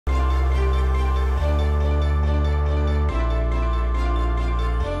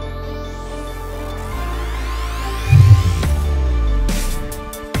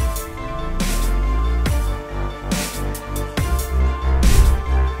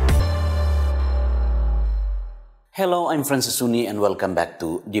Hello, I'm Francis Suni and welcome back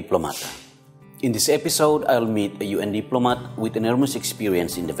to DIPLOMATA. In this episode, I'll meet a UN diplomat with enormous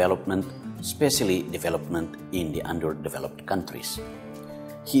experience in development, especially development in the underdeveloped countries.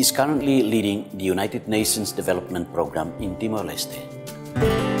 He is currently leading the United Nations Development Program in Timor-Leste.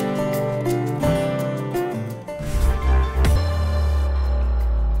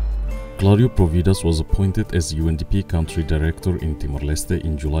 Claudio Providas was appointed as UNDP Country Director in Timor-Leste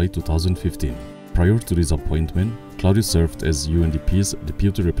in July 2015. Prior to this appointment, Claudio served as UNDP's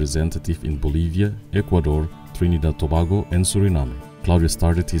Deputy Representative in Bolivia, Ecuador, Trinidad Tobago, and Suriname. Claudio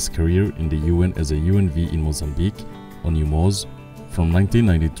started his career in the UN as a UNV in Mozambique, on UMOZ, from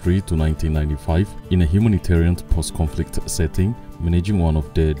 1993 to 1995 in a humanitarian post-conflict setting, managing one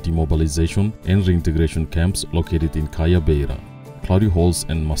of the demobilization and reintegration camps located in Caya Beira. Claudio holds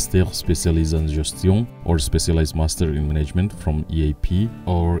an Master Spécialisé en Gestion or Specialized Master in Management from EAP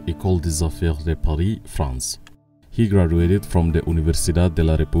or École des Affaires de Paris, France. He graduated from the Universidad de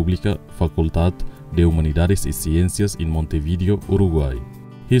la República, Facultad de Humanidades y Ciencias in Montevideo, Uruguay.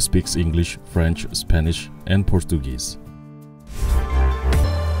 He speaks English, French, Spanish, and Portuguese.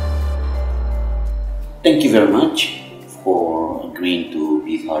 Thank you very much for agreeing to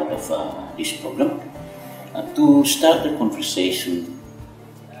be part of this program. To start the conversation,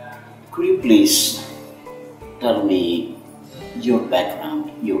 could you please tell me your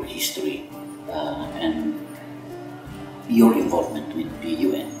background, your history, and your involvement with the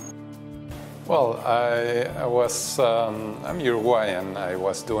UN? Well, I'm Uruguayan. I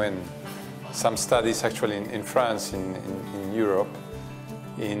was doing some studies actually in France, in Europe,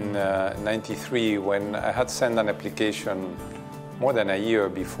 in '93 when I had sent an application more than a year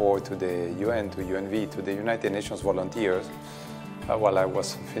before to the UN, to UNV, to the United Nations volunteers while I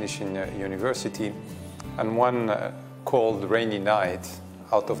was finishing university. And one cold, rainy night,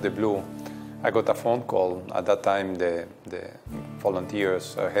 out of the blue, I got a phone call. At that time, the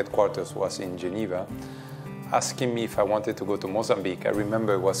volunteers' headquarters was in Geneva, asking me if I wanted to go to Mozambique. I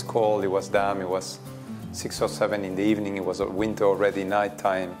remember it was cold, it was damp, it was 6 or 7 in the evening, it was a winter already,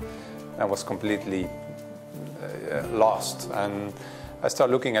 nighttime. I was completely lost, and I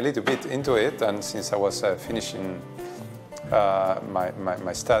started looking a little bit into it, and since I was finishing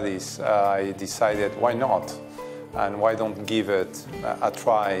my studies, I decided why not, and why don't give it a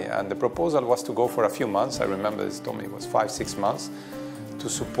try. And the proposal was to go for a few months. I remember this told me it was 5-6 months to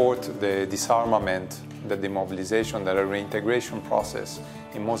support the disarmament, the demobilization, the reintegration process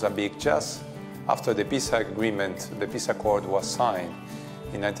in Mozambique just after the peace agreement, the peace accord was signed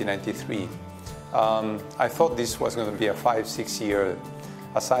in 1993. I thought this was going to be a 5-6 year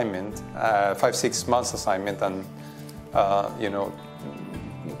assignment, 5-6 months assignment, and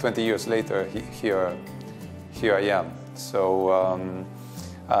 20 years later, here I am. So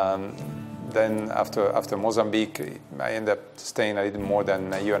then after Mozambique, I ended up staying a little more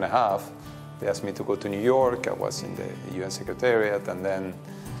than a year and a half. They asked me to go to New York. I was in the UN Secretariat, and then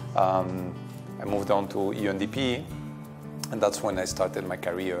I moved on to UNDP. And that's when I started my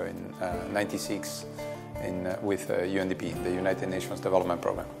career in '96 with UNDP, the United Nations Development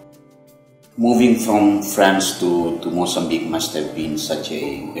Program. Moving from France to Mozambique must have been such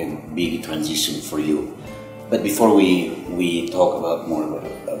a big transition for you. But before we talk about more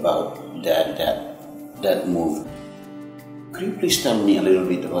about that move, could you please tell me a little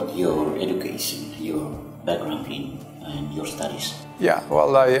bit about your education, your background and your studies? Yeah,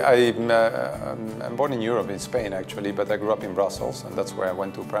 well, I'm born in Europe, in Spain actually, but I grew up in Brussels, and that's where I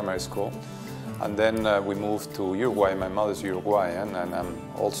went to primary school. And then we moved to Uruguay. My mother's Uruguayan, and I'm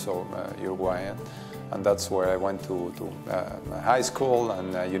also Uruguayan. And that's where I went to high school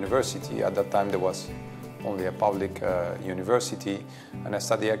and university. At that time, there was only a public university, and I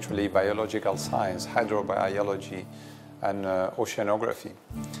studied actually biological science, hydrobiology, and oceanography.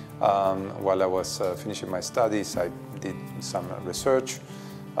 While I was finishing my studies, I did some research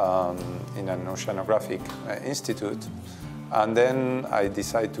in an oceanographic institute, and then I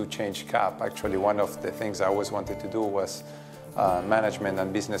decided to change CAP. Actually, one of the things I always wanted to do was management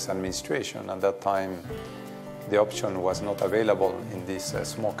and business administration. At that time, the option was not available in this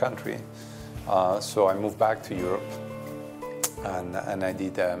small country, so I moved back to Europe, and I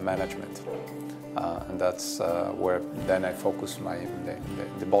did management. And that's where then I focused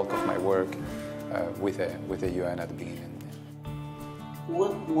the bulk of my work with the UN at the beginning.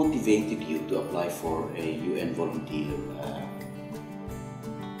 What motivated you to apply for a UN volunteer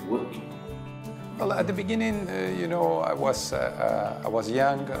work? Well, at the beginning, I was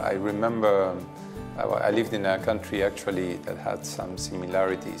young. I remember I lived in a country actually that had some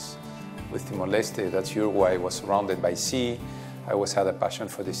similarities with Timor-Leste. That's Uruguay. Was surrounded by sea. I always had a passion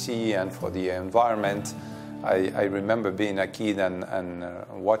for the sea and for the environment. I remember being a kid and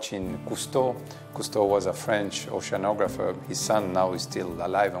watching Cousteau. Cousteau was a French oceanographer. His son now is still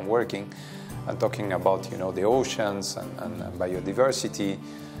alive and working, and talking about, you know, the oceans and biodiversity.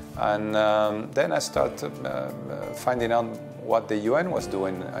 And then I started finding out what the UN was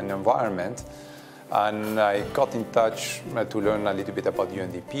doing in environment. And I got in touch to learn a little bit about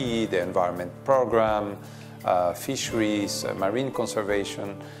UNDP, the environment program, fisheries, marine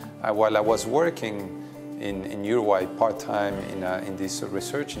conservation. While I was working in Uruguay part-time in this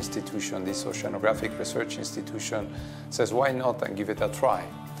research institution, this oceanographic research institution, says, why not and give it a try?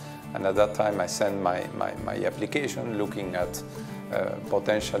 And at that time I sent my application looking at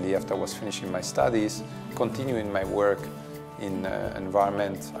potentially, after I was finishing my studies, continuing my work in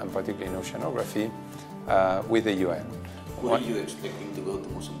environment and particularly in oceanography with the UN. Were you expecting to go to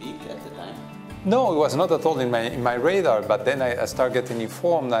Mozambique at the time? No, it was not at all in my radar, but then I started getting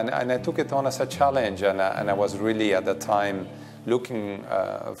informed, and I took it on as a challenge, and I was really at the time looking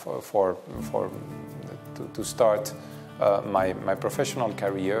to start my professional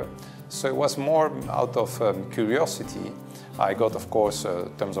career. So it was more out of curiosity. I got, of course,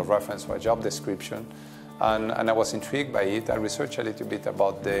 terms of reference for a job description, and I was intrigued by it. I researched a little bit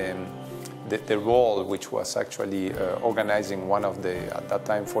about the role, which was actually organizing one of the, at that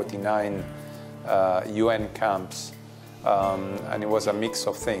time, 49 UN camps, and it was a mix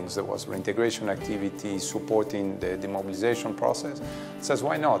of things. There was reintegration activities, supporting the demobilization process. It says,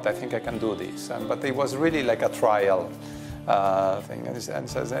 why not? I think I can do this. But it was really like a trial thing. And it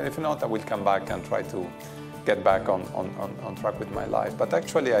says, if not, I will come back and try to get back on track with my life. But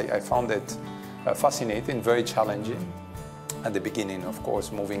actually, I found it fascinating, very challenging. At the beginning, of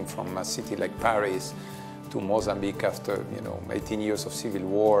course, moving from a city like Paris to Mozambique after 18 years of civil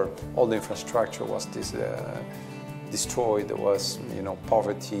war, all the infrastructure was destroyed. There was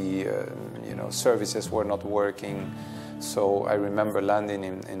poverty, services were not working. So I remember landing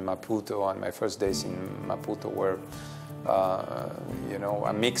in Maputo, and my first days in Maputo were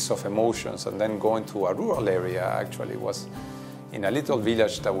a mix of emotions, and then going to a rural area actually was in a little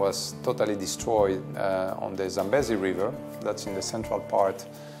village that was totally destroyed on the Zambezi River. That's in the central part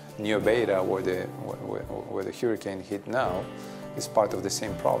near Beira, where the hurricane hit now. Is part of the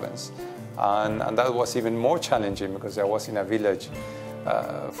same province. And that was even more challenging because I was in a village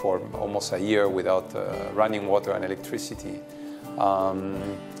for almost a year without running water and electricity.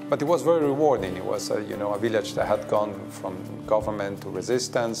 But it was very rewarding. It was a village that had gone from government to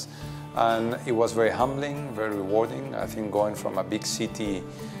resistance, and it was very humbling, very rewarding. I think going from a big city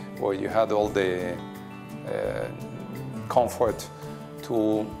where you had all the comfort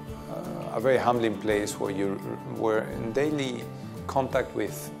to a very humbling place where you were in daily contact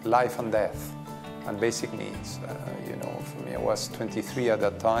with life and death and basic needs. For me, I was 23 at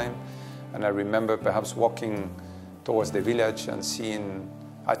that time, and I remember perhaps walking towards the village and seeing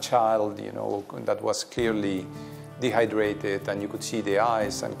a child, that was clearly dehydrated, and you could see the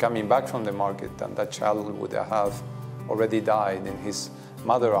eyes, and coming back from the market, and that child would have already died in his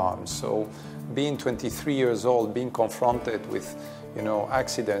mother's arms. So being 23 years old, being confronted with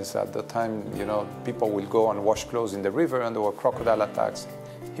accidents at the time, people will go and wash clothes in the river, and there were crocodile attacks,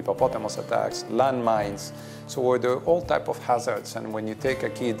 hippopotamus attacks, landmines. So there were all type of hazards. And when you take a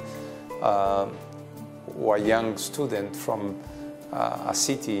kid or a young student from a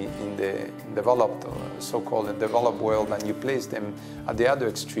city in the developed, so-called developed world, and you place them at the other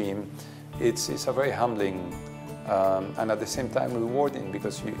extreme, it's a very humbling and at the same time rewarding,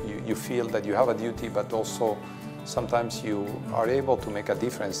 because you feel that you have a duty, but also sometimes you are able to make a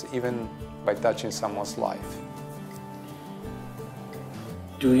difference even by touching someone's life.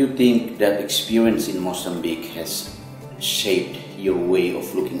 Do you think that experience in Mozambique has shaped your way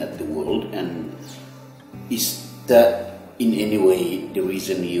of looking at the world, and is that in any way the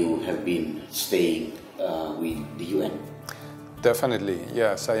reason you have been staying with the UN? Definitely,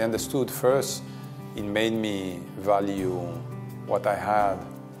 yes. I understood first it made me value what I had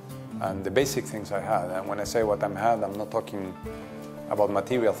and the basic things I had. And when I say what I had, I'm not talking about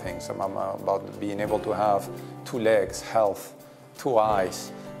material things. I'm about being able to have 2 legs, health, 2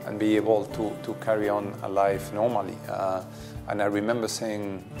 eyes, and be able to carry on a life normally. And I remember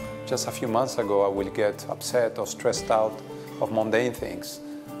saying just a few months ago, I will get upset or stressed out of mundane things.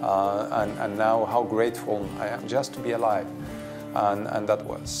 And now how grateful I am just to be alive. And that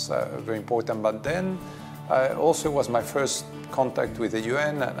was very important. But then also was my first contact with the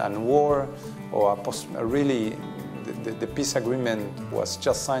UN and war, or really the peace agreement was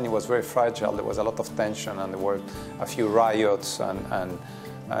just signed. It was very fragile. There was a lot of tension, and there were a few riots and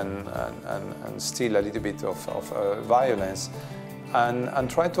still a little bit of violence. and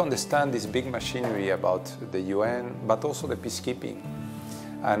try to understand this big machinery about the UN, but also the peacekeeping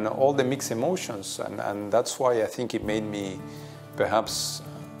and all the mixed emotions. And that's why I think it made me perhaps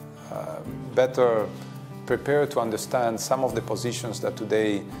better prepared to understand some of the positions that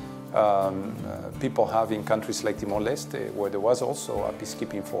today people have in countries like Timor-Leste, where there was also a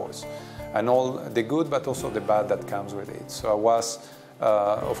peacekeeping force, and all the good but also the bad that comes with it. So I was,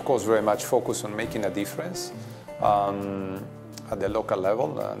 of course, very much focused on making a difference at the local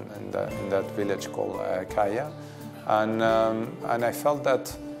level in that village called Kaya. And I felt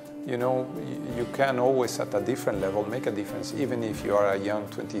that, you know, you can always at a different level make a difference, even if you are a young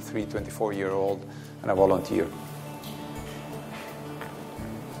 23, 24-year-old and a volunteer.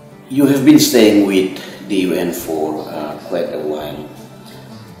 You have been staying with the UN for quite a while.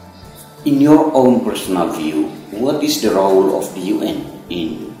 In your own personal view, what is the role of the UN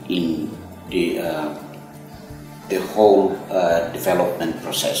in the whole development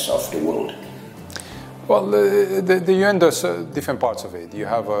process of the world? Well, the UN does different parts of it. You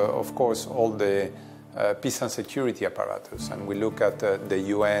have, of course, all the peace and security apparatus, and we look at the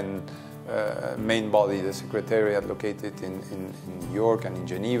UN main body, the Secretariat located in New York and in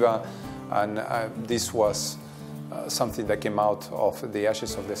Geneva, and this was something that came out of the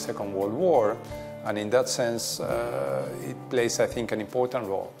ashes of the Second World War, and in that sense it plays, I think, an important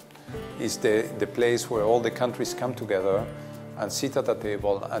role. It's the place where all the countries come together and sit at a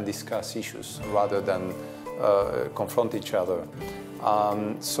table and discuss issues rather than confront each other.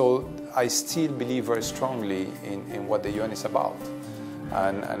 So I still believe very strongly in what the UN is about.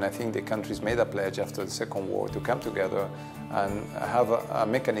 And I think the countries made a pledge after the Second War to come together and have a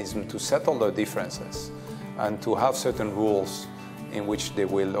mechanism to settle their differences and to have certain rules in which they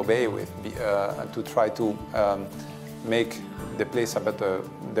will obey with, and to try to make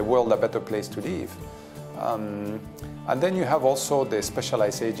the world a better place to live. And then you have also the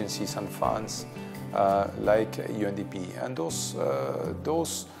specialized agencies and funds like UNDP, and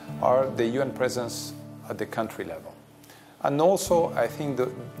those are the UN presence at the country level. And also, I think that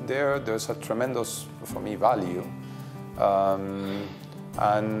there's a tremendous, for me, value, and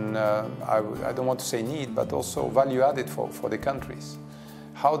I don't want to say need, but also value added for the countries.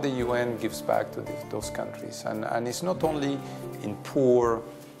 How the UN gives back to those countries. And it's not only in poor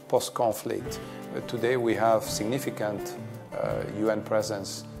post-conflict. Today we have significant UN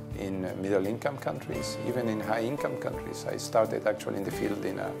presence in middle-income countries, even in high-income countries. I started actually in the field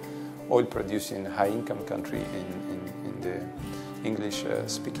in an oil-producing high-income country in the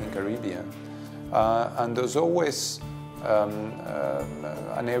English-speaking Caribbean. And there's always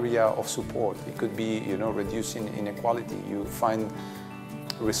an area of support. It could be, you know, reducing inequality. You find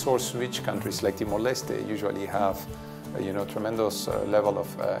resource-rich countries like Timor-Leste usually have, you know, tremendous level of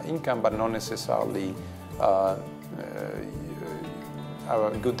income, but not necessarily a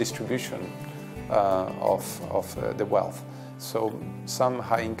good distribution of the wealth. So some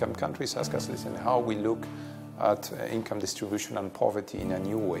high-income countries ask us, listen, how we look at income distribution and poverty in a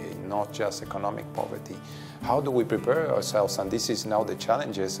new way, not just economic poverty. How do we prepare ourselves? And this is now the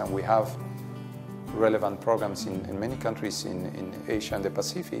challenges, and we have relevant programs in many countries in Asia and the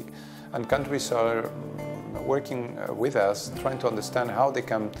Pacific, and countries are working with us, trying to understand how they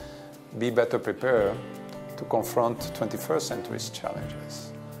can be better prepared to confront 21st century's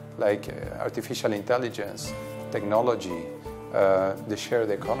challenges, like artificial intelligence, technology, the shared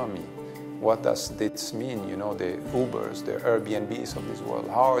economy. What does this mean? You know, the Ubers, the Airbnbs of this world.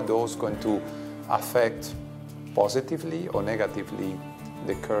 How are those going to affect positively or negatively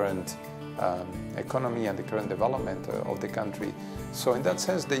the current economy and the current development of the country? So in that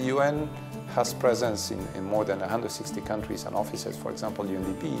sense, the UN has presence in more than 160 countries and offices, for example,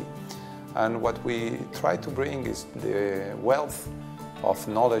 UNDP. And what we try to bring is the wealth of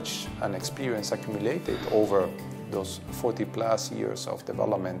knowledge and experience accumulated over those 40+ years of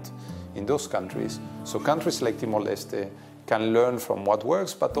development in those countries. So countries like Timor-Leste can learn from what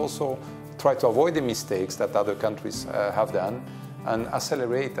works, but also try to avoid the mistakes that other countries have done, and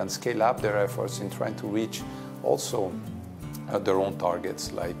accelerate and scale up their efforts in trying to reach also their own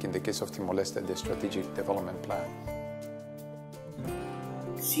targets, like in the case of Timor-Leste, the Strategic Development Plan.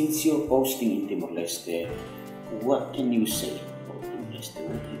 Since your posting in Timor-Leste, what can you say about Timor-Leste?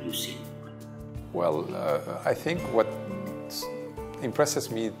 What did you see? Well, I think what impresses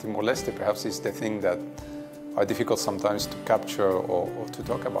me in Timor-Leste perhaps is the thing that are difficult sometimes to capture or to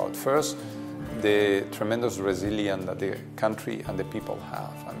talk about. First, the tremendous resilience that the country and the people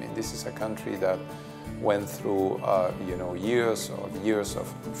have. I mean, this is a country that went through you know, years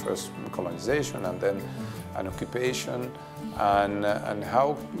of first colonization and then an occupation, and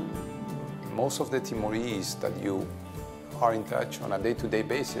how most of the Timorese that you are in touch on a day-to-day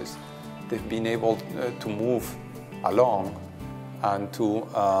basis. They've been able to move along and to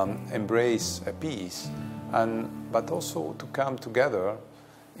embrace a peace, but also to come together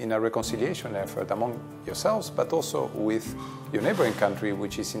in a reconciliation effort among yourselves, but also with your neighboring country,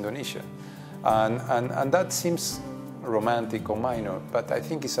 which is Indonesia. And that seems romantic or minor, but I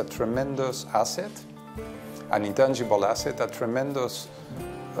think it's a tremendous asset, an intangible asset, a tremendous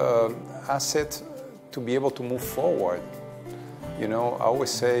asset to be able to move forward. You know, I always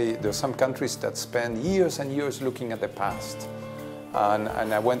say there are some countries that spend years and years looking at the past.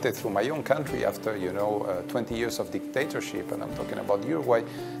 And I went through my own country after, 20 years of dictatorship, and I'm talking about Uruguay.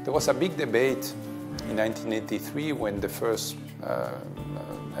 There was a big debate in 1983 when the first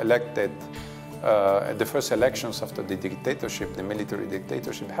the first elections after the dictatorship, the military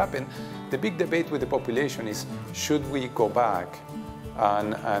dictatorship happened. The big debate with the population is, should we go back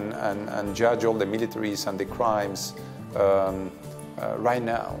and judge all the militaries and the crimes right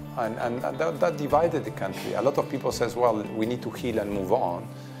now? And that divided the country. A lot of people says, well, we need to heal and move on.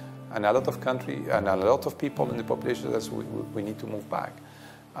 And a lot of people in the population says, we need to move back.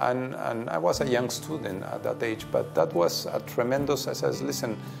 And I was a young student at that age, but that was a tremendous, I says,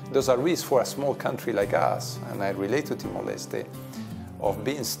 listen, there's a risk for a small country like us, and I relate to Timor-Leste, of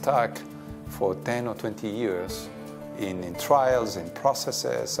being stuck for 10 or 20 years in trials, in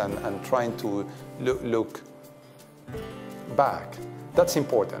processes, and trying to look back. That's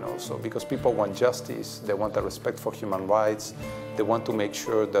important also, because people want justice, they want a respect for human rights, they want to make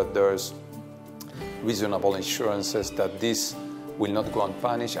sure that there's reasonable assurances that this will not go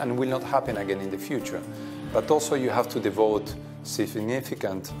unpunished and will not happen again in the future. But also you have to devote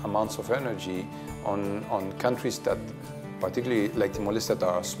significant amounts of energy on countries that, particularly like Timor-Leste, that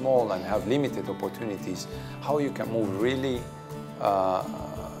are small and have limited opportunities, how you can move really,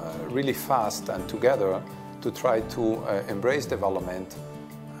 really fast and together to try to embrace development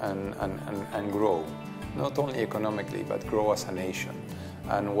and grow, not only economically, but grow as a nation.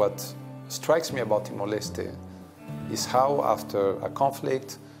 And what strikes me about Timor-Leste is how after a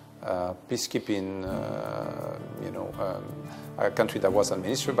conflict, peacekeeping, a country that was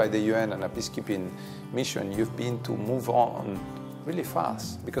administered by the UN and a peacekeeping mission, you've been to move on really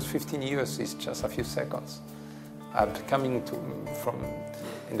fast, because 15 years is just a few seconds.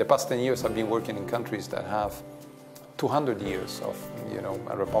 In the past 10 years, I've been working in countries that have 200 years of,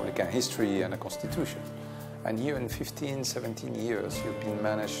 a republican history and a constitution. And you in 15, 17 years,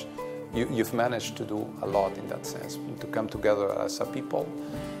 you've managed to do a lot in that sense, to come together as a people,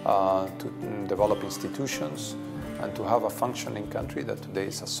 to develop institutions, and to have a functioning country that today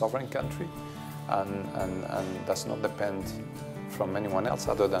is a sovereign country and does not depend from anyone else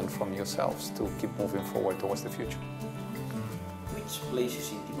other than from yourselves to keep moving forward towards the future. Which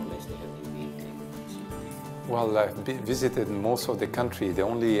places in Timor-Leste have you been? Well, I've visited most of the country. The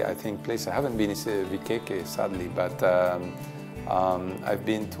only, I think, place I haven't been is Viqueque, sadly, but I've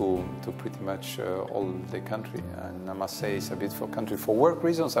been to pretty much all the country, and I must say it's a beautiful country for work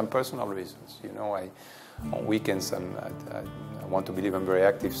reasons and personal reasons. On weekends I want to believe I'm very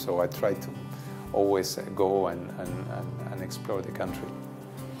active, so I try to always go and explore the country.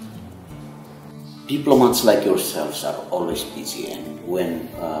 Diplomats like yourselves are always busy, and when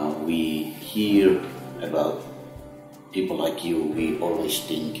we hear about people like you, we always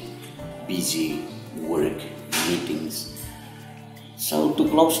think busy, work, meetings. So to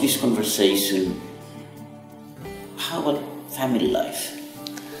close this conversation, how about family life,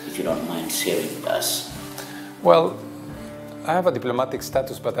 if you don't mind sharing with us? Well, I have a diplomatic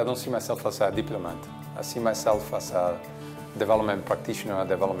status, but I don't see myself as a diplomat. I see myself as a development practitioner, a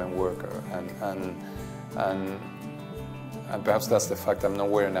development worker, and perhaps that's the fact I'm not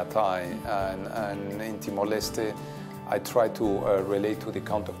wearing a tie. And in Timor-Leste, I try to relate to the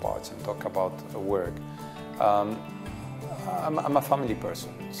counterparts and talk about work. I'm a family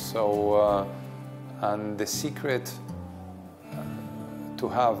person, so and the secret to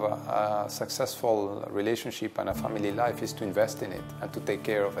have a successful relationship and a family life is to invest in it and to take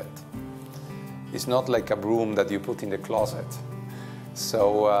care of it. It's not like a broom that you put in the closet.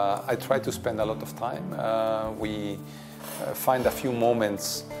 So I try to spend a lot of time. We find a few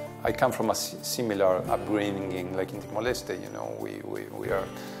moments. I come from a similar upbringing, like in Timor-Leste. We are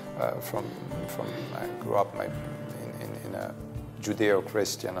from. I grew up in a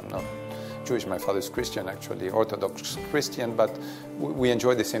Judeo-Christian. I'm not Jewish. My father is Christian, actually, Orthodox Christian. But we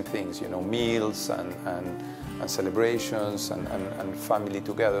enjoy the same things. Meals and celebrations and family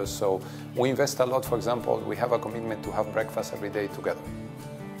together. So we invest a lot. For example, we have a commitment to have breakfast every day together.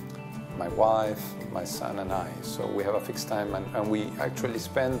 My wife, my son and I. So we have a fixed time, and we actually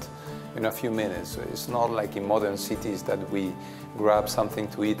spend in a few minutes. It's not like in modern cities that we grab something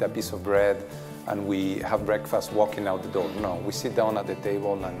to eat, a piece of bread, and we have breakfast walking out the door. No, we sit down at the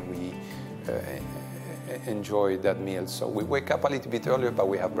table and we enjoy that meal. So we wake up a little bit earlier, but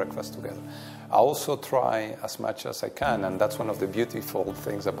we have breakfast together. I also try as much as I can, and that's one of the beautiful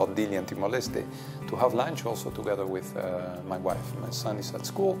things about Dili and Timor-Leste, to have lunch also together with my wife. My son is at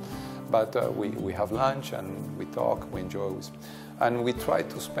school, but we have lunch and we talk, we enjoy, and we try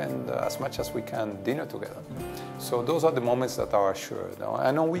to spend as much as we can dinner together. So those are the moments that are assured.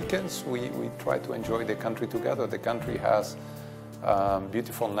 And on weekends, we try to enjoy the country together. The country has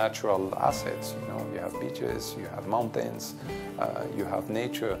beautiful natural assets. You have beaches, you have mountains, you have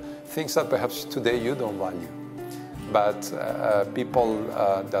nature, things that perhaps today you don't value. But people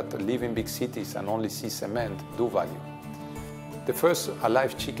that live in big cities and only see cement do value. The first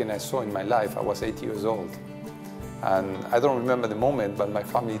alive chicken I saw in my life, I was 8 years old. And I don't remember the moment, but my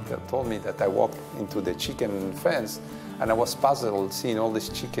family told me that I walked into the chicken fence and I was puzzled seeing all this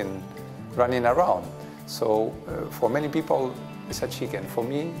chicken running around. So for many people, it's a chicken. For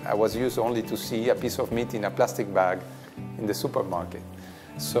me, I was used only to see a piece of meat in a plastic bag in the supermarket.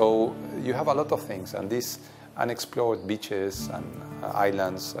 So you have a lot of things, and these unexplored beaches and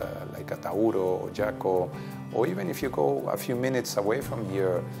islands like Atauro or Jaco, or even if you go a few minutes away from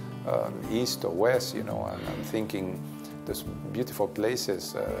here, east or west, and I'm thinking there's beautiful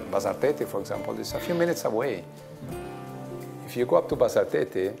places. Bazartete, for example, is a few minutes away. If you go up to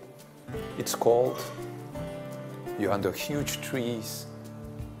Bazartete, it's cold. You're under huge trees,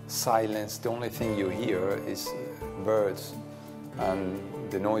 silence. The only thing you hear is birds and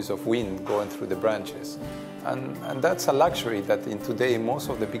the noise of wind going through the branches. And that's a luxury that in today, most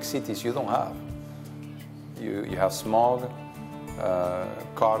of the big cities, you don't have. You have smog,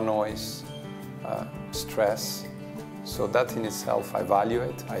 car noise, stress. So that in itself, I value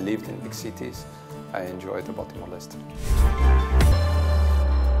it. I lived in big cities. I enjoy it about Timor-Leste.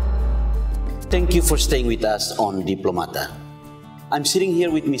 Thank you for staying with us on Diplomata. I'm sitting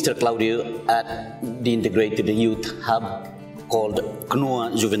here with Mr. Claudio at the Integrated Youth Hub called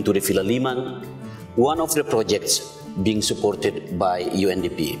KNUA Juventude Filaliman, one of the projects being supported by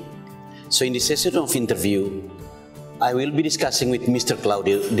UNDP. So in this session of interview, I will be discussing with Mr.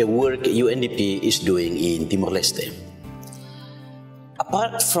 Claudio the work UNDP is doing in Timor-Leste.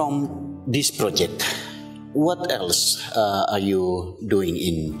 Apart from this project, what else are you doing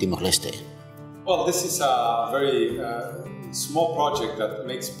in Timor-Leste? Well, this is a very small project that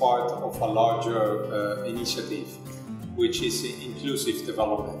makes part of a larger initiative, which is inclusive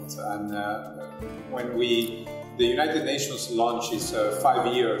development. And when the United Nations launches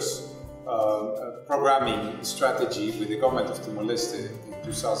 5 years programming strategy with the government of Timor-Leste in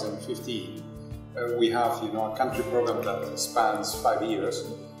 2015, we have a country program that spans 5 years.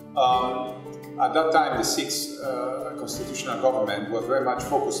 At that time, the sixth constitutional government was very much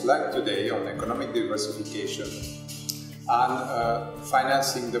focused, like today, on economic diversification and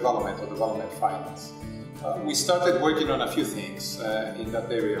financing development or development finance. We started working on a few things in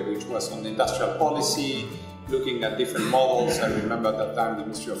that area, which was on industrial policy, looking at different models. I remember at that time the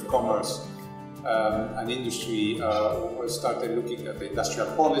Ministry of Commerce and Industry started looking at the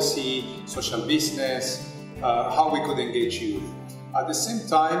industrial policy, social business, how we could engage youth. At the same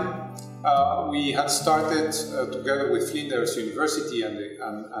time, we had started, together with Flinders University and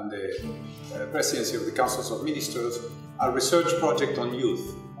the presidency of the Councils of Ministers, a research project on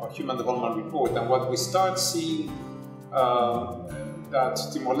youth, or Human Development Report. And what we start seeing that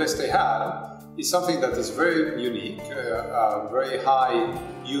Timor-Leste had is something that is very unique, a very high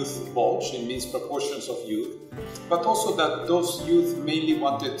youth bulge, it means proportions of youth, but also that those youth mainly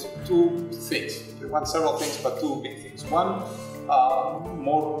wanted two things. They want several things, but two big things. One,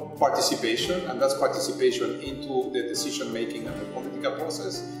 more participation, and that's participation into the decision-making and the political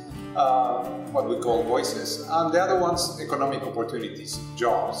process, what we call voices, and the other one's economic opportunities,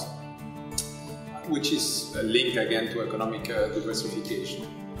 jobs, which is a link again to economic diversification.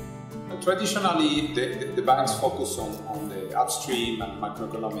 Traditionally, the banks focus on the upstream and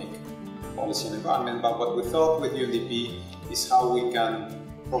macroeconomic policy and environment, but what we thought with UNDP is how we can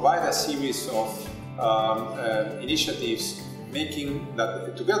provide a series of initiatives making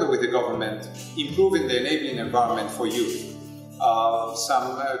that, together with the government, improving the enabling environment for youth.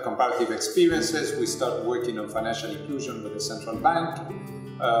 Some comparative experiences. We start working on financial inclusion with the central bank.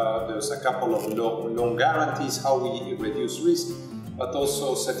 There's a couple of loan guarantees, how we reduce risk, but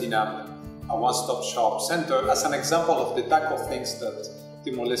also setting up a one-stop shop center as an example of the type of things that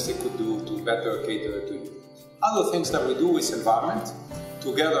Timor-Leste could do to better cater to youth. Other things that we do is environment.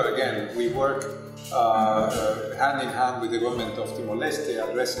 Together, again, we work hand in hand with the government of Timor-Leste,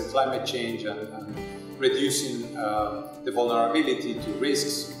 addressing climate change and reducing the vulnerability to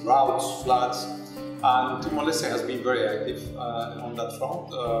risks, droughts, floods. And Timor-Leste has been very active on that front,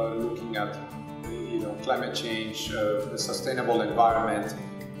 looking at climate change, sustainable environment,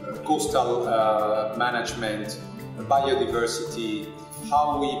 coastal management, biodiversity,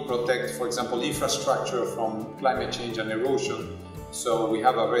 how we protect, for example, infrastructure from climate change and erosion. So we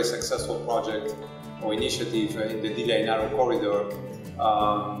have a very successful project or initiative in the Dila Inaro corridor,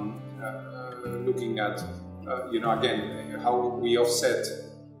 looking at, again, how we offset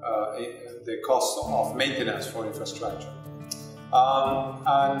the cost of maintenance for infrastructure.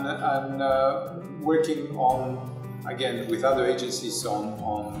 And working on, again, with other agencies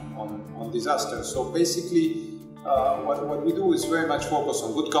on disasters. So basically, what we do is very much focus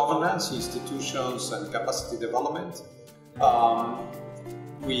on good governance, institutions, and capacity development.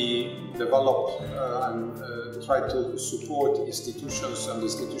 We develop and try to support institutions and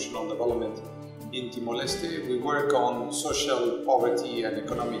institutional development in Timor-Leste. We work on social poverty and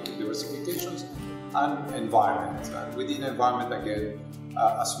economic diversifications and environment. And within environment, again,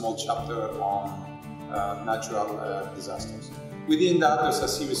 a small chapter on natural disasters. Within that, there's a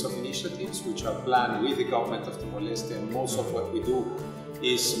series of initiatives which are planned with the government of Timor-Leste, and most of what we do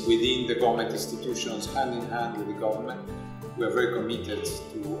is within the government institutions, hand in hand with the government. We are very committed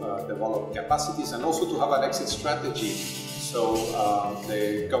to develop capacities and also to have an exit strategy so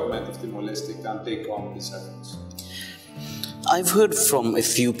the government of Timor-Leste can take on these efforts. I've heard from a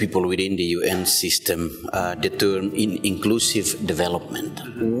few people within the UN system the term inclusive development.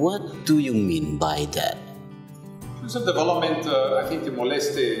 What do you mean by that? Inclusive development, I think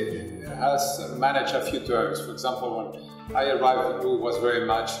Timor-Leste has managed a few terms. For example, when I arrived, it was very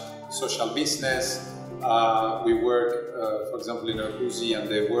much social business. We work, for example, in Urkuzi, and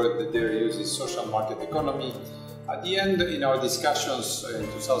the word that they use is social market economy. At the end, in our discussions in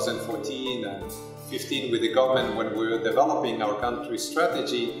 2014 and 2015 with the government, when we were developing our country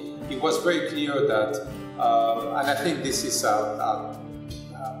strategy, it was very clear that, and I think this is a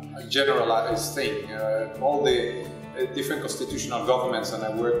generalized thing, all the different constitutional governments, and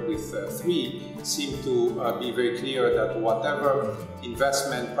I work with three, seem to be very clear that whatever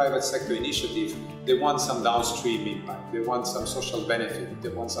investment, private sector initiative, they want some downstream impact, they want some social benefit, they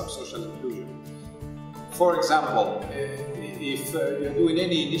want some social inclusion. For example, if you're doing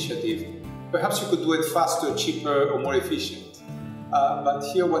any initiative, perhaps you could do it faster, cheaper, or more efficient. But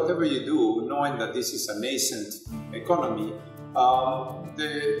here, whatever you do, knowing that this is a nascent economy,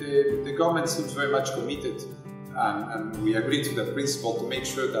 the government seems very much committed, and we agree to the principle to make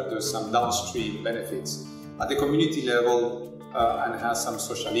sure that there's some downstream benefits at the community level and has some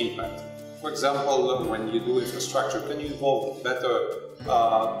social impact. For example, when you do infrastructure, can you involve better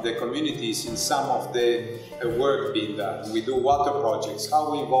the communities in some of the work being done? We do water projects,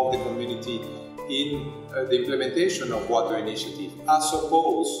 how we involve the community in the implementation of water initiative, as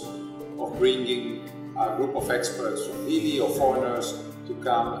opposed of bringing a group of experts from Dili or foreigners to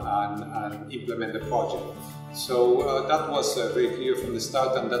come and implement the project. So that was very clear from the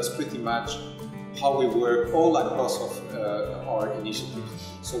start, and that's pretty much how we work all across our initiatives.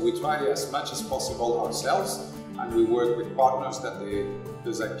 So we try as much as possible ourselves, and we work with partners that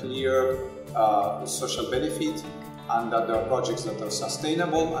there's a clear social benefit, and that there are projects that are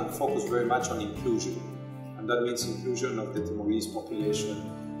sustainable and focus very much on inclusion. And that means inclusion of the Timorese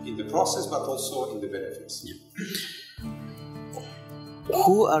population in the process, but also in the benefits. Yeah.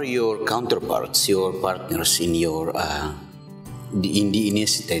 Who are your counterparts, your partners in your in the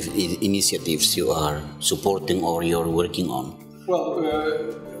initiatives you are supporting or you're working on? Well,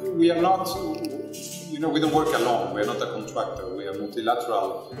 we are not, we don't work alone. We are not a contractor. We are a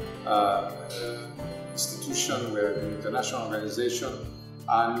multilateral institution. We are an international organization,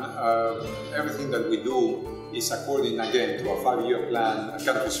 and everything that we do is according, again, to a 5-year plan, a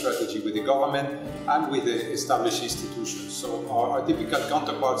country strategy with the government and with the established institutions. So our typical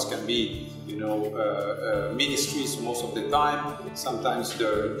counterparts can be, ministries most of the time. Sometimes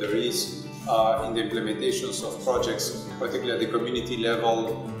there is in the implementations of projects, particularly at the community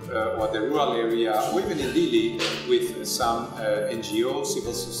level or the rural area, or even in Dili, with some NGOs,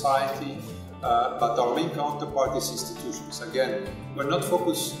 civil society. But our main counterpart is institutions. Again, we're not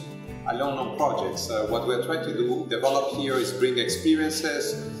focused alone on projects. What we're trying to develop here is bring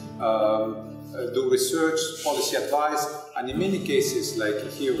experiences, do research, policy advice, and in many cases, like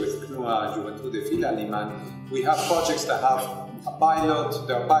here with CNUA, Juventude Fila Liman, we have projects that have a pilot,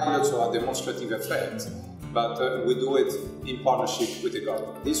 there are pilots or a demonstrative effect, but we do it in partnership with the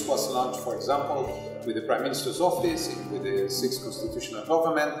government. This was launched, for example, with the Prime Minister's Office, with the 6th Constitutional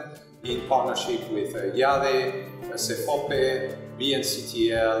Government, in partnership with YADE, CEFOPE,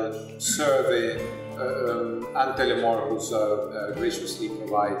 BNCTL, Survey, and Telemor, who graciously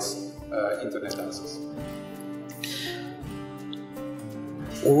provides internet access.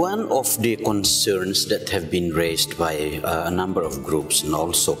 One of the concerns that have been raised by a number of groups and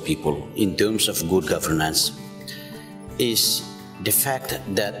also people in terms of good governance is the fact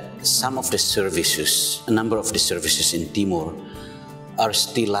that some of the services, a number of the services in Timor are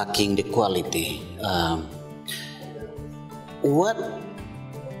still lacking the quality. What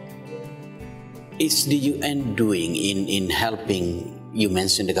is the UN doing in helping, you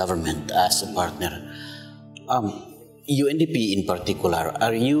mentioned the government as a partner, UNDP in particular,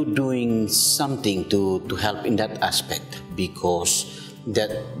 are you doing something to help in that aspect? Because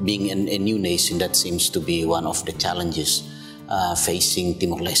that being a new nation, that seems to be one of the challenges facing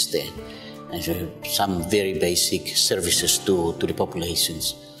Timor-Leste. Some very basic services to the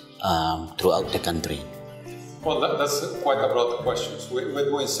populations throughout the country. Well, that's quite a broad question. We're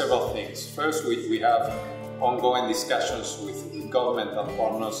doing several things. First, we have ongoing discussions with the government and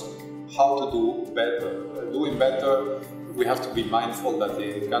partners how to do better. Doing better, we have to be mindful that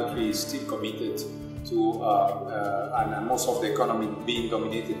the country is still committed to, and most of the economy being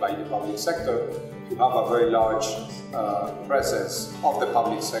dominated by the public sector, to have a very large presence of the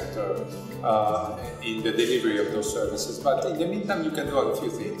public sector in the delivery of those services. But in the meantime, you can do a few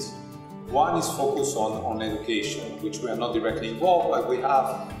things. One is focus on education, which we are not directly involved, but we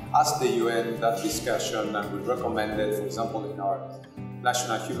have asked the UN that discussion, and we recommended, for example, in our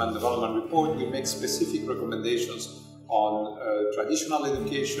National Human Development Report, we make specific recommendations on traditional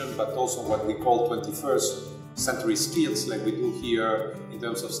education, but also what we call 21st century skills, like we do here in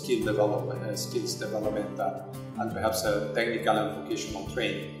terms of skills development, and perhaps technical and vocational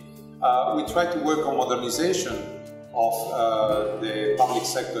training. We try to work on modernization of the public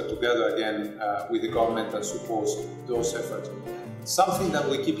sector together again with the government and support those efforts. Something that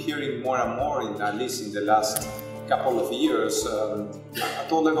we keep hearing more and more, at least in the last couple of years,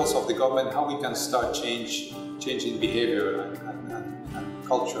 at all levels of the government, how we can start changing behavior and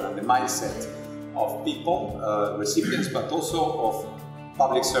culture and the mindset of people, recipients, but also of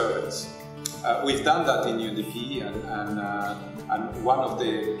public servants. We've done that in UNDP, and one of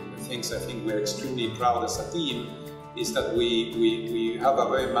the things I think we're extremely proud as a team is that we have a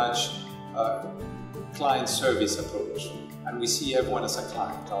very much client service approach, and we see everyone as a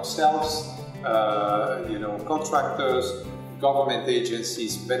client, ourselves, contractors, government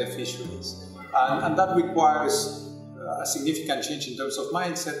agencies, beneficiaries, and that requires a significant change in terms of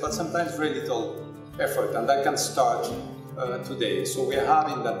mindset, but sometimes very little effort, and that can start today. So we are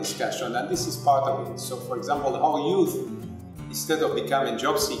having that discussion, and this is part of it. So, for example, how youth, instead of becoming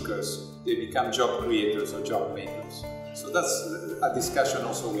job seekers, they become job creators or job makers. So that's a discussion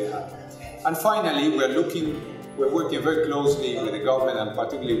also we have. And finally, we're working very closely with the government, and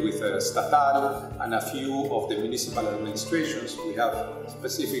particularly with Statal and a few of the municipal administrations. We have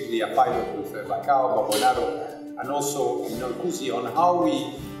specifically a pilot with Bacau, Babonaro, and also in Norcusi on how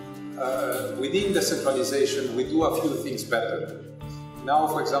we, within decentralization, we do a few things better. Now,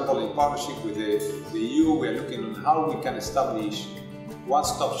 for example, in partnership with the EU, we are looking on how we can establish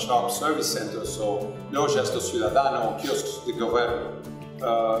one-stop shop service centers, so lojas do ciudadano, kiosks de governo,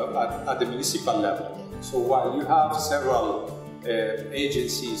 at the municipal level. So while you have several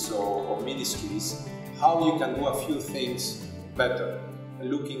agencies or ministries, how you can do a few things better,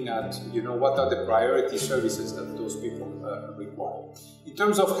 looking at what are the priority services that those people require. In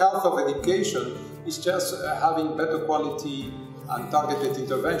terms of health of education, it's just having better quality and targeted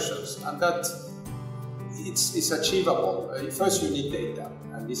interventions, and that it's achievable. First, you need data,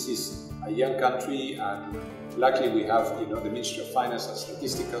 and this is a young country, and luckily we have the Ministry of Finance and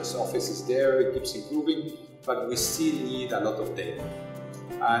Statistical Office is there. It keeps improving, but we still need a lot of data.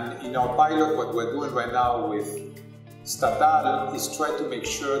 And in our pilot, what we're doing right now with Statal is try to make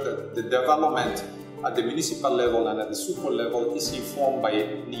sure that the development at the municipal level and at the super level is informed by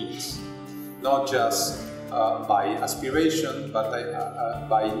needs, not just by aspiration, but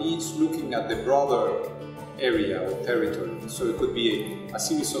by needs, looking at the broader area or territory. So it could be a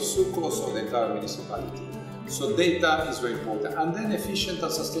series of sucos or the entire municipality. So data is very important. And then efficient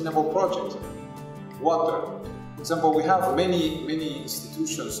and sustainable projects. Water. For example, we have many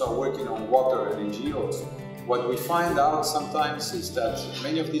institutions are working on water and NGOs. What we find out sometimes is that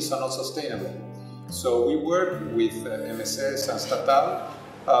many of these are not sustainable. So we work with MSS and Statal.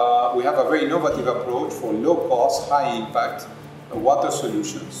 We have a very innovative approach for low-cost, high-impact water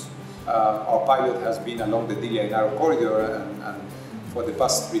solutions. Our pilot has been along the Dilia Narrow Corridor, and for the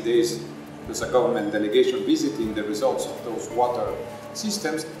past 3 days, there's a government delegation visiting the results of those water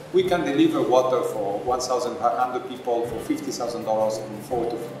systems, we can deliver water for 1,500 people for $50,000 in 4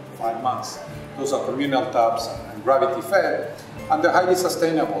 to 5 months. Those are communal taps and gravity fed, and they're highly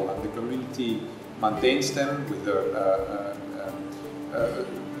sustainable, and the community maintains them with their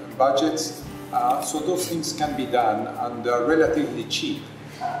budgets. So those things can be done, and they're relatively cheap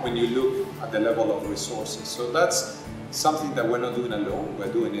when you look at the level of resources. So that's something that we're not doing alone,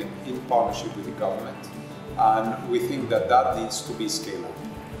 we're doing it in partnership with the government, and we think that that needs to be scaled up.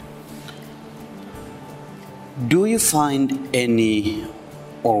 Do you find any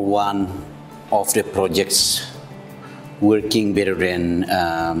or one of the projects working better than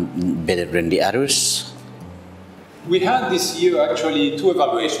the others? We had this year actually 2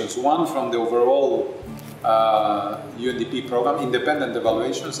 evaluations, one from the overall UNDP program, independent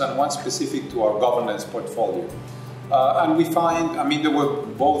evaluations, and one specific to our governance portfolio. And we find, I mean, there were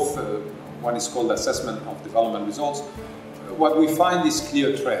both, one is called Assessment of Development Results. What we find is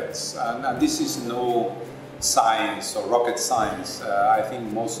clear trends, and this is no science or rocket science. I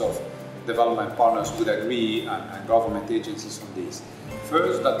think most of development partners would agree, and government agencies on this.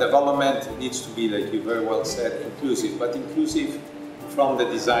 First, that development needs to be, like you very well said, inclusive, but inclusive from the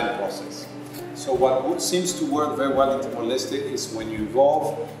design process. So what seems to work very well in Timor-Leste is when you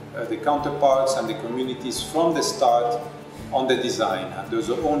involve the counterparts and the communities from the start on the design, and there's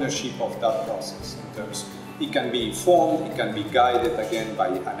an ownership of that process. In terms, it can be informed, it can be guided again by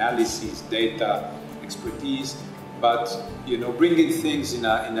analysis, data, expertise, but bringing things in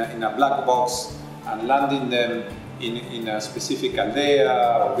a black box and landing them in a specific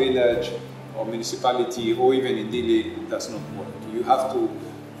aldea or village or municipality or even in Dili does not work. You have to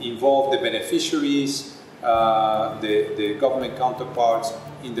involve the beneficiaries, the government counterparts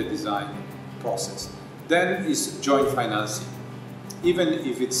in the design process. Then is joint financing. Even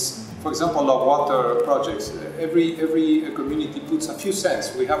if it's, for example, our water projects, every community puts a few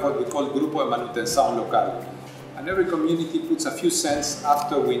cents. We have what we call Grupo de Manutenção Local. And every community puts a few cents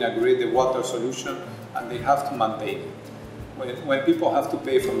after we inaugurate the water solution, and they have to maintain it. When people have to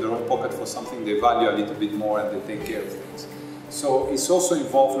pay from their own pocket for something, they value a little bit more and they take care of things. So it's also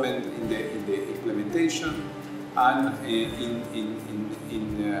involvement in the implementation and in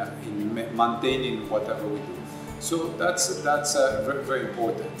maintaining whatever we do. So that's very, very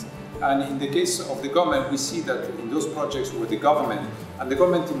important. And in the case of the government, we see that in those projects where the government, and the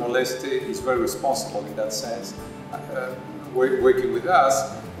government in Timor-Leste is very responsible in that sense, working with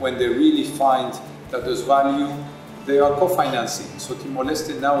us, when they really find that there's value, they are co-financing. So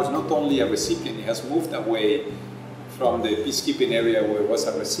Timor-Leste now is not only a recipient, it has moved away from the peacekeeping area where it was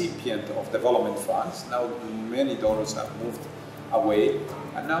a recipient of development funds. Now many donors have moved away,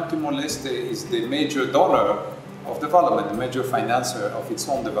 and now Timor-Leste is the major donor of development, the major financer of its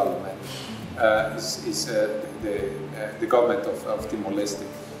own development, is the government of Timor-Leste.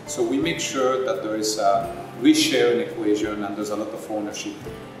 So we make sure that there is a risk-sharing equation and there's a lot of ownership.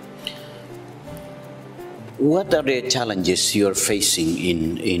 What are the challenges you're facing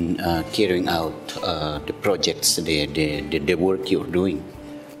in carrying out the projects, the work you're doing?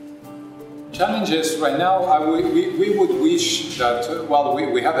 Challenges right now, we would wish that, well,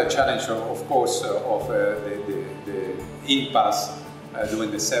 we have a challenge, of course, of the impasse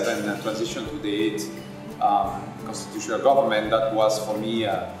during the 7 and transition to the 8 constitutional government. That was for me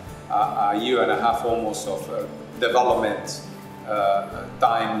a year and a half almost of development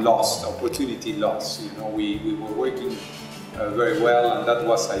time lost, opportunity lost. We were working very well, and that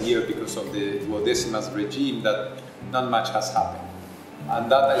was a year because of the duodecimas regime that not much has happened.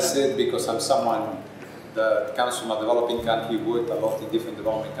 And that I said because I'm someone that comes from a developing country, worked a lot in different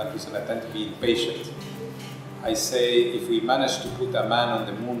developing countries, and I tend to be impatient. I say if we managed to put a man on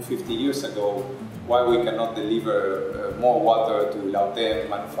the moon 50 years ago, why we cannot deliver more water to Lauteng,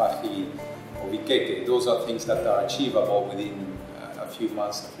 Manufahi, or Vikeke? Those are things that are achievable within a few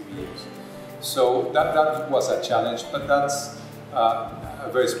months, a few years. So that was a challenge, but that's a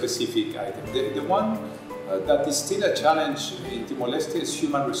very specific item. The one that is still a challenge in Timor-Leste is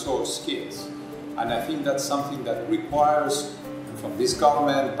human resource skills. And I think that's something that requires, from this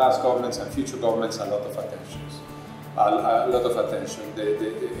government, past governments and future governments, a lot of attention.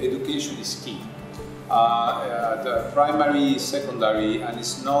 The education is key. The primary, secondary, and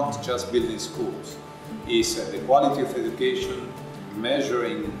it's not just building schools. It's the quality of education,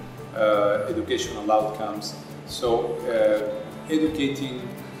 measuring educational outcomes. So educating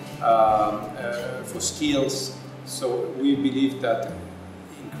for skills. So we believe that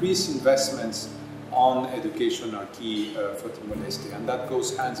increased investments on education are key for Timor-Leste, and that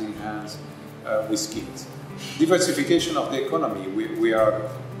goes hand in hand with skills. Diversification of the economy. We are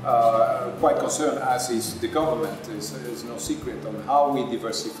quite concerned, as is the government. Is no secret on how we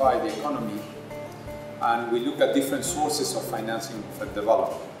diversify the economy, and we look at different sources of financing for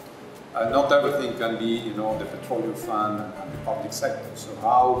development. Not everything can be, the petroleum fund and the public sector. So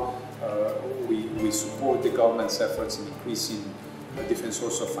how we support the government's efforts in increasing different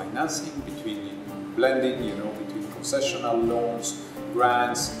sources of financing, between blending, between concessional loans,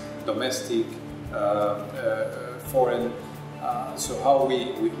 grants, domestic, foreign. So how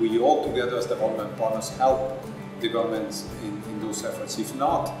we all together as development partners help the government in those efforts. If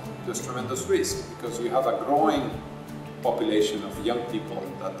not, there's tremendous risk, because you have a growing population of young people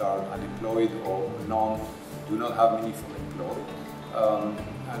that are unemployed or do not have meaningful employment.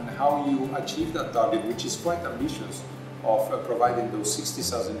 And how you achieve that target, which is quite ambitious, of providing those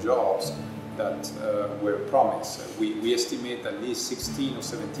 60,000 jobs that were promised. We estimate at least 16 or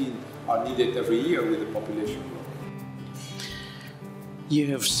 17 are needed every year with the population growth.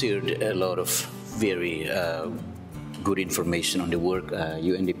 You have shared a lot of very good information on the work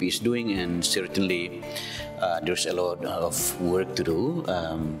UNDP is doing, and certainly there's a lot of work to do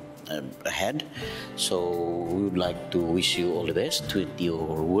ahead. So we would like to wish you all the best with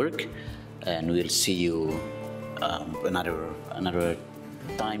your work, and we'll see you another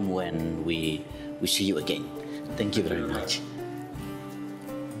time when we see you again. Thank you very much.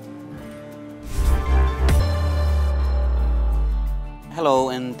 Hello,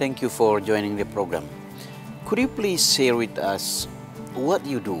 and thank you for joining the program. Could you please share with us what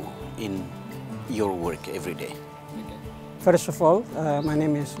you do in your work every day? First of all, my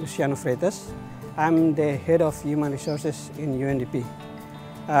name is Luciano Freitas. I'm the head of human resources in UNDP.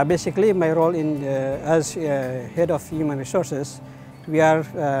 Basically, my role as head of human resources, we are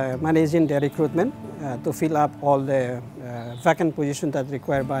managing the recruitment to fill up all the vacant positions that are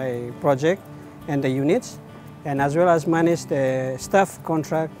required by project and the units, and as well as manage the staff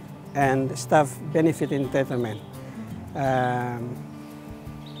contract and staff benefit entitlement.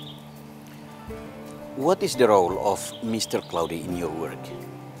 What is the role of Mr. Claudio in your work?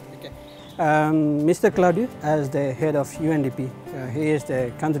 Mr. Claudio, as the head of UNDP, he is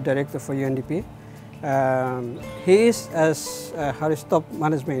the country director for UNDP. He is as top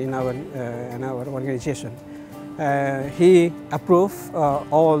management in our organization. He approved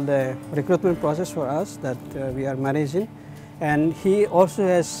all the recruitment process for us that we are managing, and he also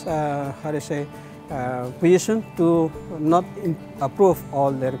has position to not approve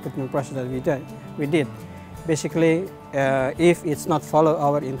all the recruitment process that we did. Basically, if it's not follow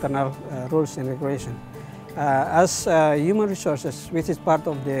our internal rules and regulation. As human resources, which is part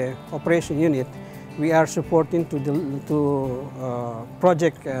of the operation unit, we are supporting to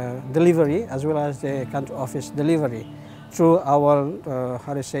project delivery as well as the country office delivery through our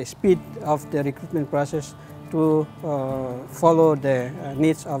speed of the recruitment process to follow the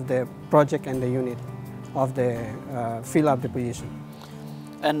needs of the project and the unit of the fill up the position.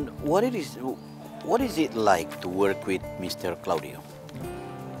 And what is it like to work with Mr. Claudio?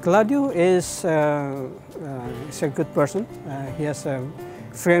 Claudio is a good person. He has a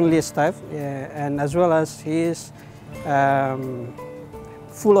friendly staff, and as well as he is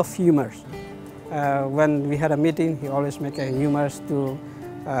full of humor. When we had a meeting, he always make a humor to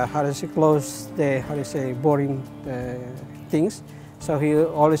close the boring things. So he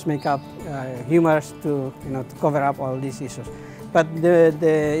always make up humor to to cover up all these issues. But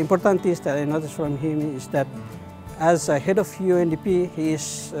the important thing that I noticed from him is that as a head of UNDP,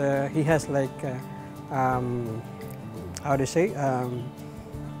 he has like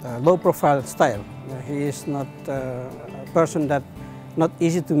low profile style. He is not a person that not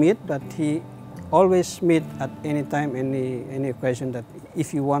easy to meet, but he always meet at any time, any occasion that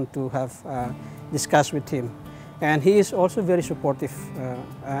if you want to have discuss with him. And he is also very supportive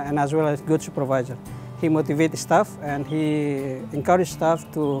and as well as good supervisor. He motivates staff and he encourages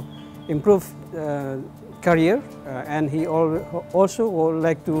staff to improve career, and he also would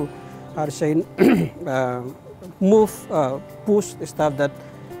like to push staff that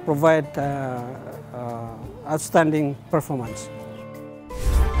provide outstanding performance.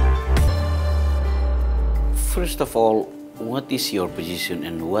 First of all, what is your position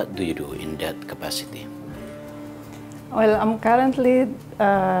and what do you do in that capacity? Well, I'm currently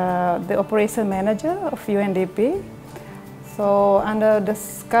the operation manager of UNDP. So under the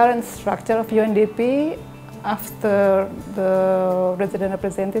current structure of UNDP, after the resident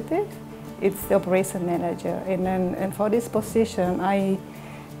representative, it's the operation manager. And for this position, I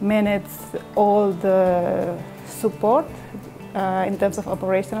manage all the support in terms of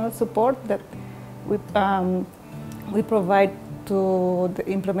operational support that we provide to the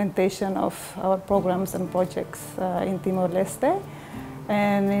implementation of our programs and projects in Timor-Leste.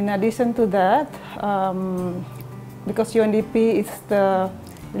 And in addition to that, because UNDP is the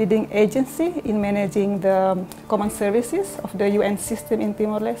leading agency in managing the common services of the UN system in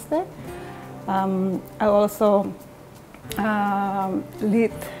Timor-Leste, I also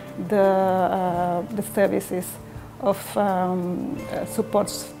lead the services of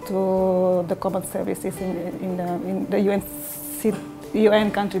supports to the common services in the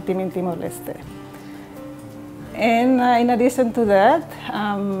UN country team in Timor-Leste. And in addition to that,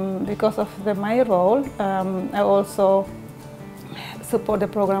 because of my role, I also support the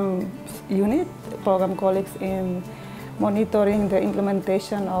program unit, program colleagues in monitoring the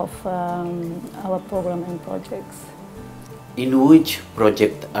implementation of our program and projects. In which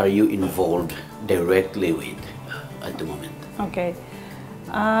project are you involved directly with at the moment? Okay.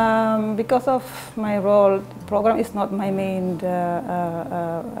 Because of my role, program is not my main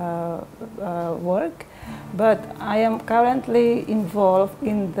work, but I am currently involved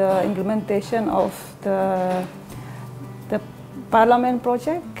in the implementation of the Parliament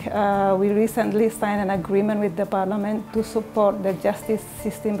project. We recently signed an agreement with the Parliament to support the justice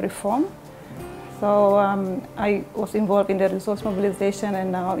system reform. So I was involved in the resource mobilization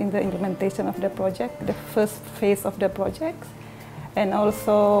and now in the implementation of the project, the first phase of the project. And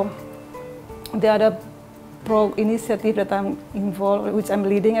also the other initiative that I'm involved, which I'm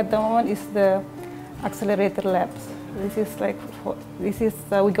leading at the moment, is the Accelerator Labs.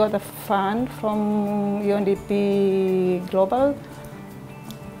 We got a fund from UNDP Global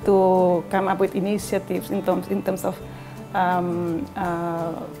to come up with initiatives in terms of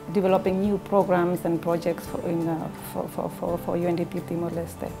developing new programs and projects for UNDP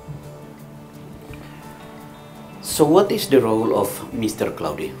Timor-Leste. So what is the role of Mr.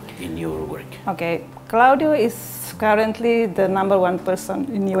 Claudio in your work? Okay, Claudio is currently the #1 person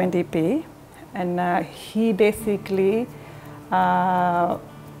in UNDP, and he basically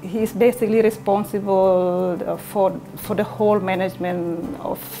he's basically responsible for the whole management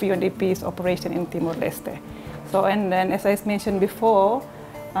of UNDP's operation in Timor-Leste. So, and then as I mentioned before,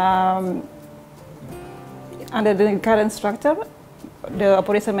 under the current structure, the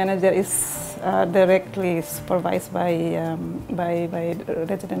operation manager is directly supervised by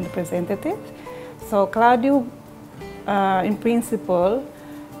resident representative. So Claudio, in principle,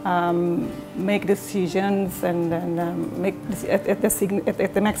 make decisions and make at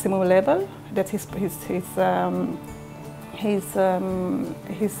the maximum level. That's his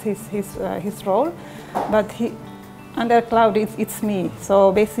role. But under Claudio, it's me.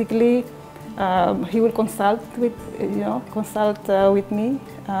 So basically, he will consult with me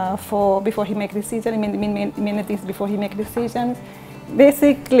before he make decisions. Many things before he make decisions.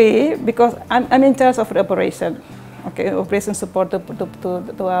 Basically, because I'm in charge of the operation, okay, operation support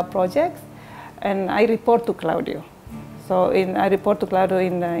to our projects, and I report to Claudio. So I report to Claudio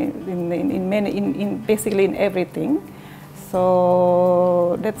in basically in everything.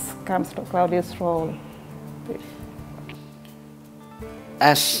 So that comes to Claudio's role.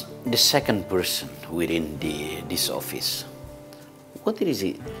 As the second person within this office, what is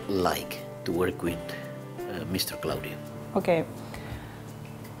it like to work with Mr. Claudio? Okay.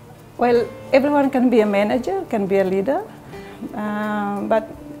 Well, everyone can be a manager, can be a leader, but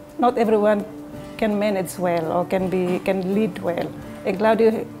not everyone can manage well or can lead well. And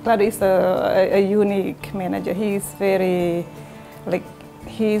Claudio is a unique manager. He is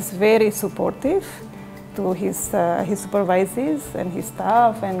very supportive to his supervisors and his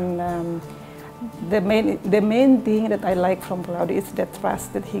staff, and the main thing that I like from Claudio is the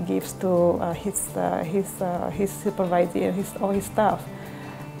trust that he gives to his supervisor and all his staff,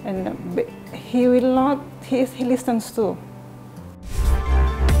 and he listens too.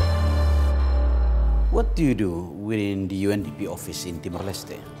 What do you do within the UNDP office in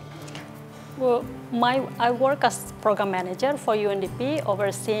Timor-Leste? Well, I work as program manager for UNDP,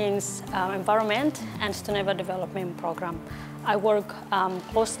 overseeing environment and sustainable development program. I work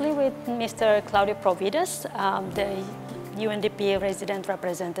closely with Mr. Claudio Providas, the UNDP Resident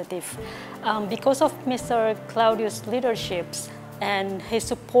Representative. Because of Mr. Claudio's leaderships and his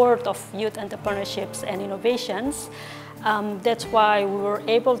support of youth entrepreneurships and innovations, that's why we were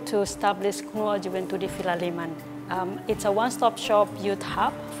able to establish Kunua Juventude Filaliman. It's a one-stop shop youth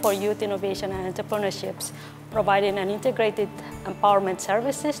hub for youth innovation and entrepreneurships, providing an integrated empowerment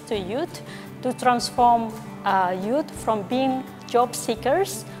services to youth to transform youth from being job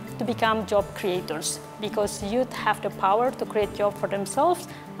seekers to become job creators, because youth have the power to create jobs for themselves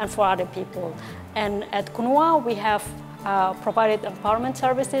and for other people. And at Kunua, we have provided empowerment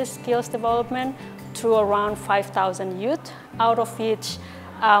services, skills development through around 5,000 youth, out of which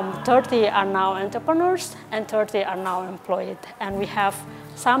 30 are now entrepreneurs and 30 are now employed. And we have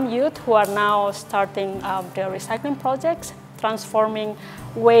some youth who are now starting their recycling projects, transforming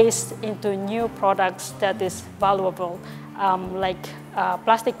waste into new products that is valuable, like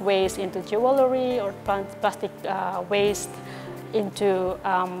plastic waste into jewelry or plastic waste into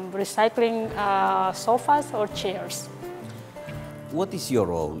recycling sofas or chairs. What is your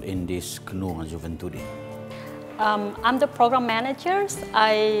role in this KNUA Juventude? I'm the program manager.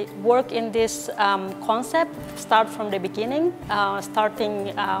 I work in this concept, start from the beginning,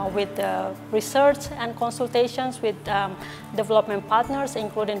 starting with research and consultations with development partners,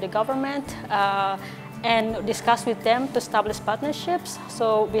 including the government, and discuss with them to establish partnerships.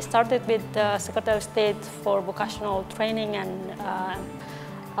 So we started with the Secretary of State for Vocational Training and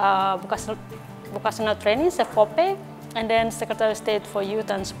Vocational Training, SEFOPE, and then Secretary of State for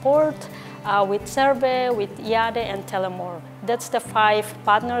Youth and Sport, with Survey, with IADE, and Telemore. That's the 5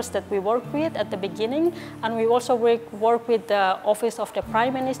 partners that we work with at the beginning, and we also work with the Office of the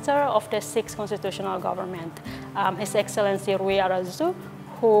Prime Minister of the 6th Constitutional Government, His Excellency Rui Arazu,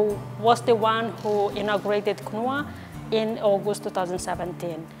 who was the one who inaugurated KNUA in August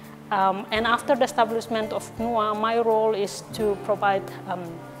 2017. And after the establishment of KNUA, my role is to provide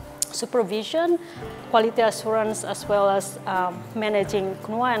supervision, quality assurance, as well as managing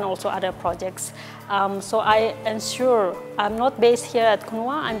KNUA and also other projects. So I ensure, I'm not based here at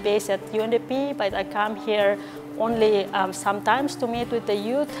KNUA, I'm based at UNDP, but I come here only sometimes to meet with the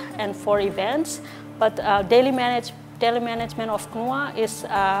youth and for events. But daily management of KNUA is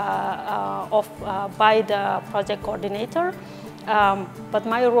by the project coordinator. But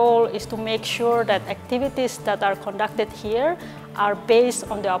my role is to make sure that activities that are conducted here are based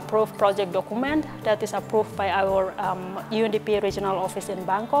on the approved project document that is approved by our UNDP regional office in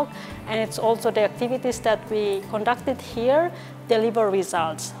Bangkok. And it's also the activities that we conducted here deliver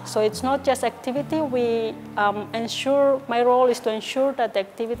results. So it's not just activity, we my role is to ensure that the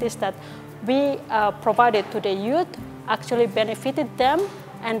activities that we provided to the youth actually benefited them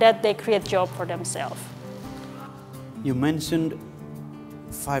and that they create job for themselves. You mentioned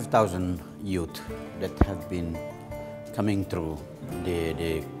 5,000 youth that have been coming through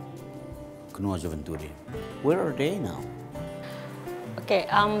the KNUA Juventude. Where are they now? Okay,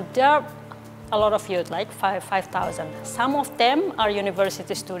 there are a lot of youth, like 5,000. Some of them are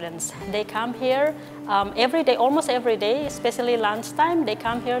university students. They come here every day, almost every day, especially lunchtime. They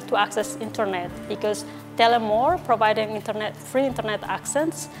come here to access internet because Telemore providing free internet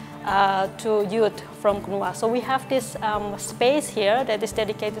access to youth from KNUA. So we have this space here that is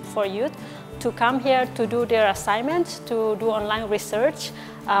dedicated for youth to come here to do their assignments, to do online research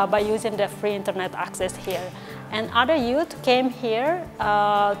by using the free internet access here. And other youth came here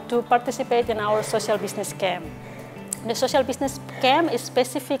to participate in our social business camp. The social business camp is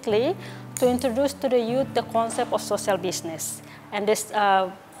specifically to introduce to the youth the concept of social business. And this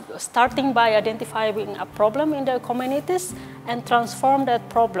starting by identifying a problem in their communities and transform that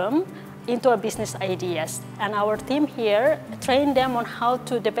problem into a business ideas. And our team here train them on how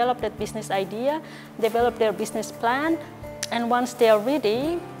to develop that business idea, develop their business plan, and once they are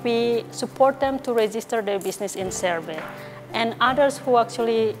ready, we support them to register their business in survey. And others who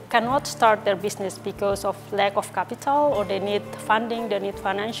actually cannot start their business because of lack of capital or they need funding, they need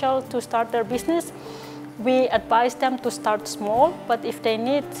financial to start their business, we advise them to start small, but if they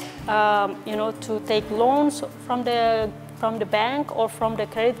need to take loans from the bank or from the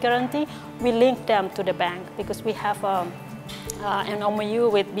credit guarantee, we link them to the bank because we have an MOU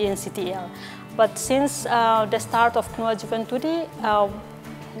with BNCTL. But since the start of KNUA Juventude,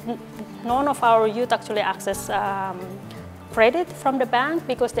 none of our youth actually access credit from the bank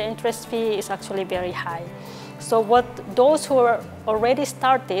because the interest fee is actually very high. So those who are already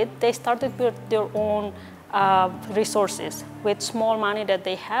started, they started with their own resources, with small money that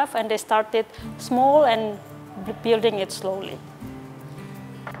they have, and they started small and building it slowly.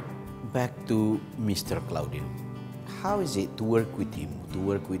 Back to Mr. Claudio. How is it to work with him, to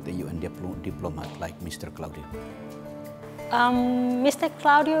work with the UN diplomat like Mr. Claudio? Mr.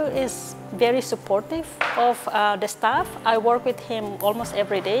 Claudio is very supportive of the staff. I work with him almost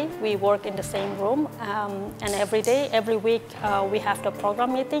every day. We work in the same room, and every week, we have the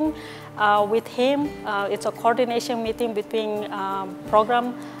program meeting with him. It's a coordination meeting between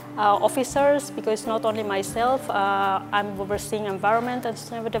program officers, because not only myself, I'm overseeing environment and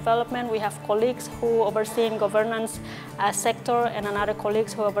sustainable development. We have colleagues who overseeing governance sector and another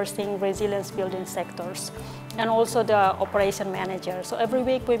colleagues who overseeing resilience building sectors, and also the operation manager. So every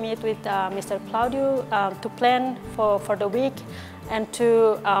week we meet with Mr. Claudio to plan for the week and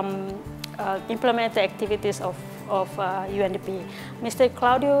to implement the activities of of UNDP. Mr.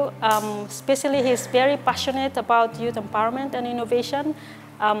 Claudio, especially he's very passionate about youth empowerment and innovation,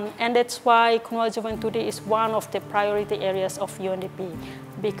 and that's why Kunua Juventude is one of the priority areas of UNDP,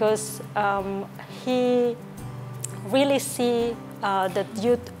 because he really see that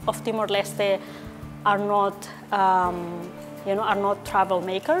youth of Timor-Leste are not, are not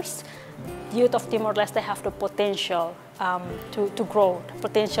troublemakers. Youth of Timor-Leste have the potential to grow, the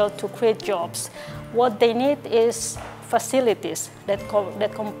potential to create jobs. What they need is facilities that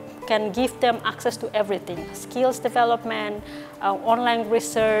can give them access to everything: skills development, online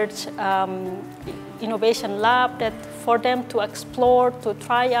research, innovation lab, that for them to explore, to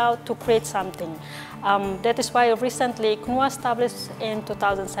try out, to create something. That is why recently Kunua established in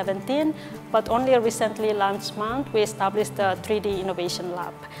 2017, but only recently last month we established the 3D Innovation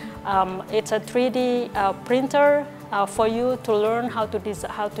Lab. It's a 3D printer for you to learn how to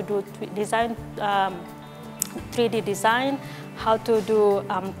do design, 3D design, how to do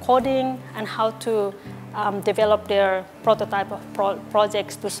coding, and how to develop their prototype of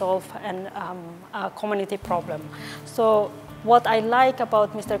projects to solve a community problem. So what I like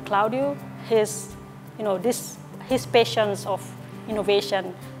about Mr. Claudio is, his passions of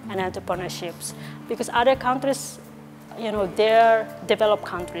innovation and entrepreneurships, because other countries, they're developed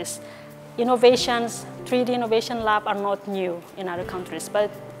countries. Innovations, 3D Innovation Lab are not new in other countries, but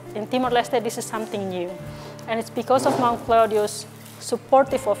in Timor-Leste this is something new. And it's because of Mount Claudio's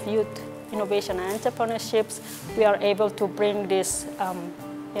supportive of youth innovation and entrepreneurships, we are able to bring this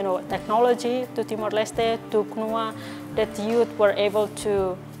technology to Timor-Leste, to Kunua, that youth were able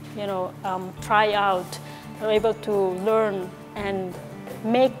to try out, were able to learn and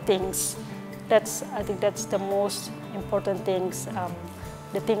make things. I think that's the most important things,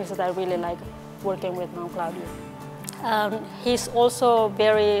 the things that I really like working with Mount Claudio. He's also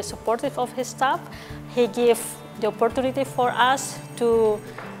very supportive of his staff. He gives the opportunity for us to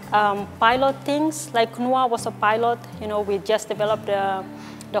pilot things, like Kunua was a pilot. We just developed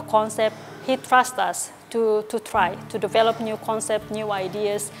the concept. He trusts us to try, to develop new concepts, new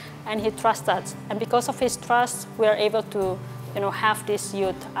ideas, and he trusts us. And because of his trust, we are able to have this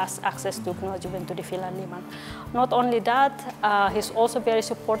youth as access to Kunua Juventude Villa Liman. Not only that, he's also very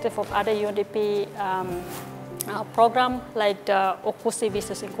supportive of other UNDP program, like the Okusi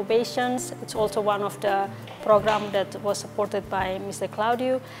Business Incubations. It's also one of the programs that was supported by Mr.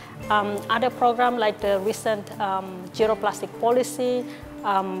 Claudio. Other programs like the recent Zero Plastic Policy,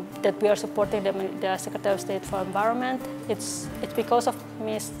 that we are supporting the Secretary of State for Environment. It's because of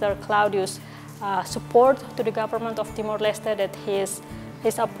Mr. Claudio's support to the government of Timor-Leste that he's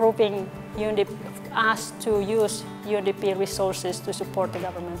approving us to use UNDP resources to support the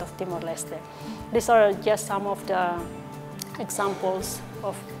government of Timor-Leste. These are just some of the examples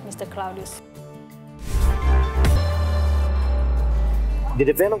of Mr. Claudio's. The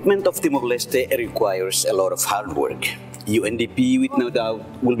development of Timor-Leste requires a lot of hard work. UNDP, with no doubt,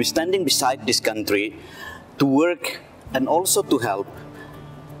 will be standing beside this country to work and also to help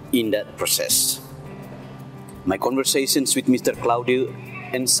in that process. My conversations with Mr. Claudio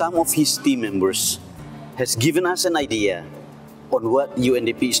and some of his team members has given us an idea on what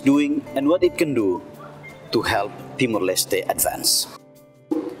UNDP is doing and what it can do to help Timor-Leste advance.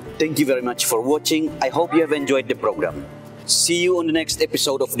 Thank you very much for watching. I hope you have enjoyed the program. See you on the next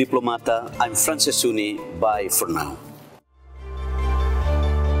episode of Diplomata. I'm Francis Suni. Bye for now.